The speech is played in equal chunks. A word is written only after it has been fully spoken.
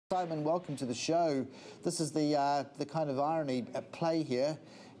Simon, welcome to the show. This is the kind of irony at play here.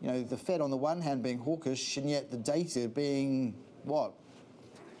 You know, the Fed on the one hand being hawkish, and yet the data being what?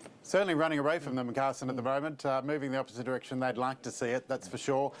 Certainly running away from them, Carson, at the moment, moving the opposite direction they'd like to see it, that's for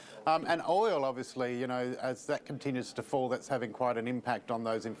sure. And oil, obviously, you know, as that continues to fall, that's having quite an impact on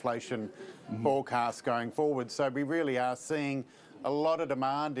those inflation forecasts going forward. So we really are seeing a lot of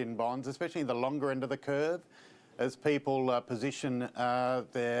demand in bonds, especially the longer end of the curve, as people position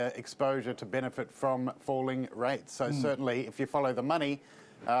their exposure to benefit from falling rates. So certainly, if you follow the money,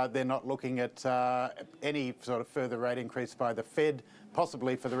 they're not looking at any sort of further rate increase by the Fed,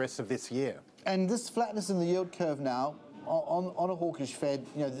 possibly for the rest of this year. And this flatness in the yield curve now, on a hawkish Fed,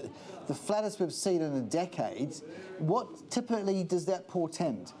 you know, the flattest we've seen in a decade, what typically does that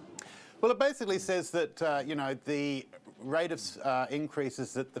portend? Well, it basically says that, you know, the rate of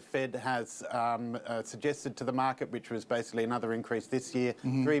increases that the Fed has suggested to the market, which was basically another increase this year,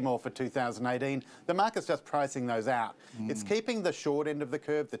 3 more for 2018, the market's just pricing those out. It's keeping the short end of the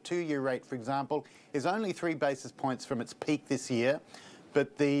curve. The 2-year rate, for example, is only 3 basis points from its peak this year,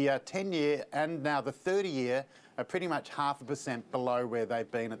 but the 10-year and now the 30-year are pretty much 0.5% below where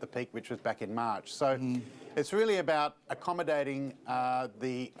they've been at the peak, which was back in March. So it's really about accommodating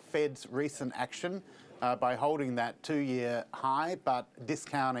the Fed's recent action by holding that 2-year high, but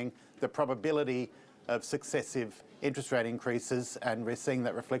discounting the probability of successive interest rate increases, and we're seeing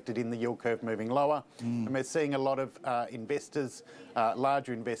that reflected in the yield curve moving lower. And we're seeing a lot of investors,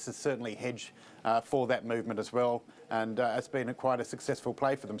 larger investors, certainly hedge for that movement as well, and it's been quite a successful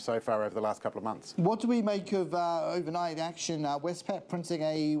play for them so far over the last couple of months. What do we make of overnight action? Westpac printing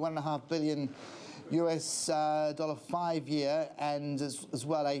a $1.5 billion US dollar 5-year, and as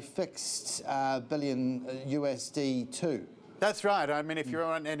well a fixed billion USD too. That's right. I mean, if you're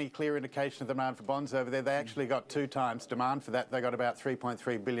on any clear indication of demand for bonds over there, they actually got 2 times demand for that. They got about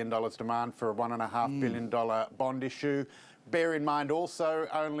 $3.3 billion demand for a $1.5 billion bond issue. Bear in mind also,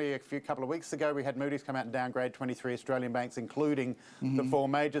 only a couple of weeks ago, we had Moody's come out and downgrade 23 Australian banks, including the 4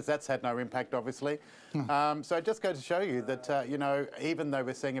 majors. That's had no impact, obviously. So it just goes to show you that, you know, even though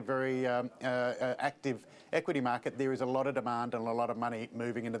we're seeing a very active equity market, there is a lot of demand and a lot of money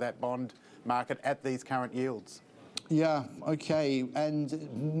moving into that bond market at these current yields. Yeah, okay. And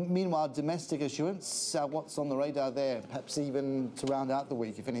meanwhile, domestic issuance, what's on the radar there? Perhaps even to round out the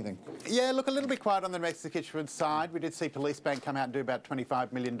week, if anything. Yeah, look, a little bit quiet on the domestic issuance side. We did see Police Bank come out and do about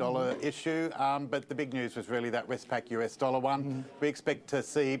 $25 million issue, but the big news was really that Westpac US dollar one. We expect to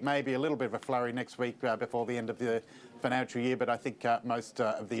see maybe a little bit of a flurry next week before the end of the financial year, but I think most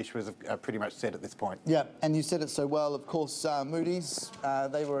of the issuers are pretty much set at this point. Yeah, and you said it so well. Of course, Moody's,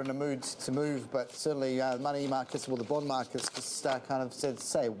 they were in a mood to move, but certainly money markets, well, the bond markets just kind of said,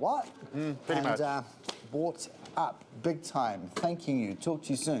 say what? Pretty much. Bought up big time. Thanking you. Talk to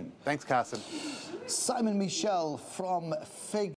you soon. Thanks, Carson. Simon Michell from FIIG